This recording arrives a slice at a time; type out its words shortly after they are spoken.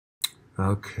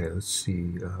Okay, let's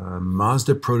see.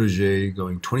 Mazda Protege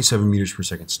going 27 meters per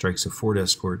second strikes a Ford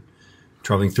Escort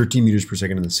traveling 13 meters per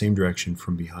second in the same direction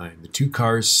from behind. The two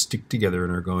cars stick together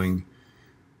and are going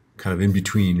kind of in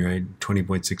between, right?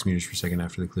 20.6 meters per second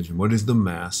after the collision. What is the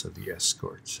mass of the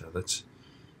Escort? So let's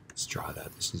draw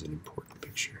that. This is an important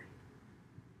picture.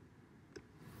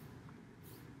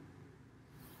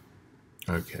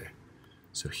 Okay,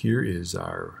 so here is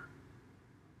our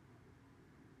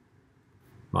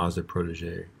Mazda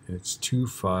Protege, and it's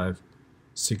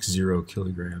 2560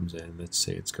 kilograms, and let's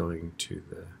say it's going to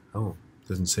the, oh, it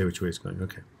doesn't say which way it's going,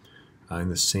 okay. In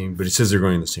the same, but it says they're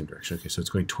going in the same direction. Okay, so it's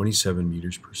going 27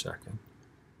 meters per second,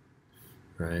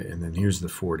 right? And then here's the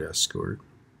Ford Escort.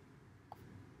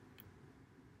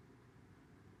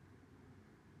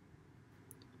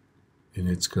 And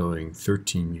it's going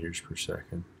 13 meters per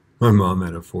second. My mom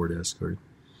had a Ford Escort.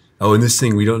 Oh, and this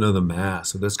thing, we don't know the mass,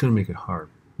 so that's going to make it hard.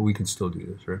 But we can still do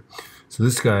this, right? So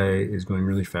this guy is going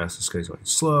really fast. This guy's going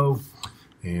slow.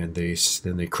 And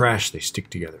then they crash. They stick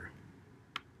together.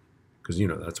 Because, you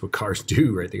know, that's what cars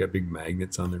do, right? They got big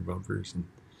magnets on their bumpers. And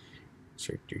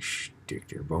they stick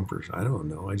their bumpers. I don't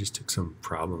know. I just took some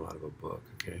problem out of a book,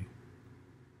 okay?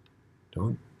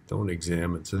 Don't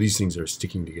examine. So these things are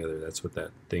sticking together. That's what that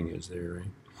thing is there,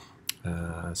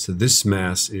 right? So this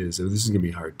mass is, this is going to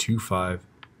be hard,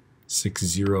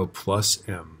 2560 plus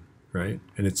m, right?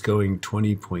 And it's going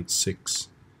 20.6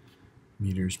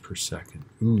 meters per second.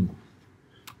 Ooh,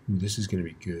 this is going to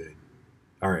be good.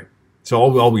 All right. So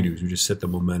all we do is we just set the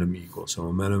momentum equal. So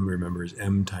momentum, remember, is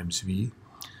m times v.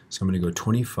 So I'm going to go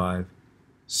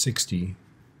 2560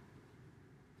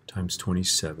 times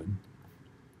 27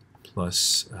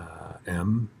 plus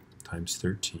m times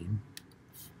 13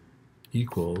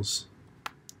 equals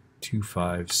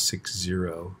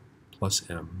 2560 plus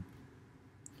m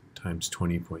times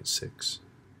 20.6.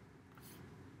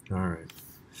 All right.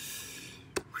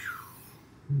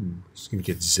 It's going to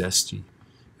get zesty.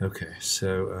 Okay,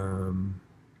 so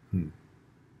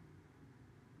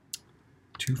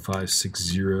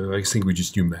 2560, I think we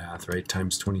just do math, right?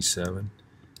 Times 27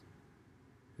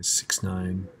 is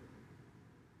 69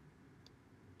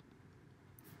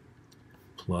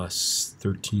 plus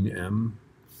 13m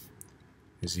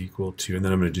is equal to, and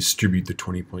then I'm going to distribute the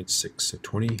 20.6. So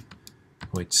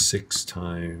 20.6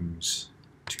 times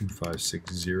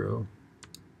 2560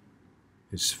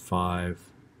 is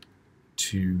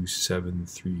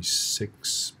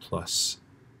 52736 plus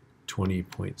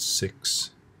 20.6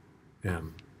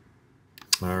 m.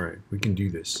 All right, we can do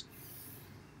this.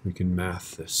 We can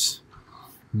math this.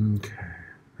 Okay.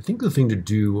 I think the thing to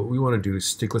do, what we want to do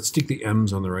is let's stick the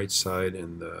m's on the right side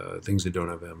and the things that don't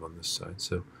have m on this side.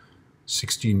 So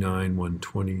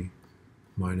 69,120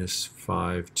 minus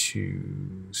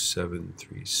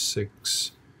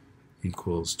 52736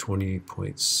 equals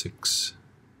 20.6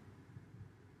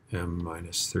 m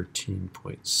minus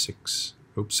 13.6.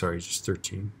 Oops, sorry, just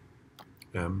 13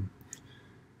 m.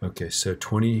 Okay, so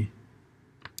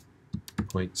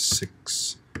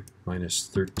 20.6 minus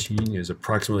 13 is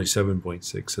approximately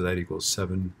 7.6, so that equals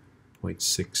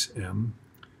 7.6 m.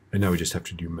 And now we just have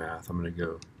to do math. I'm going to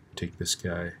go take this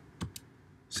guy,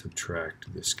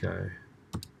 subtract this guy.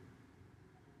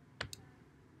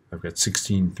 I've got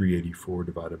 16,384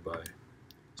 divided by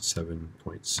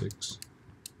 7.6.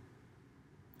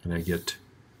 And I get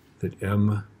that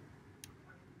m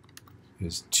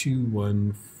is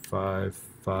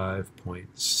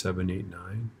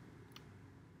 2155.789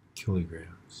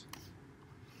 kilograms.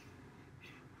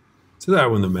 So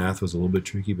that one, the math was a little bit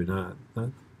tricky, but not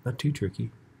too tricky,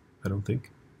 I don't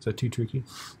think. Is that too tricky?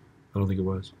 I don't think it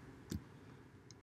was.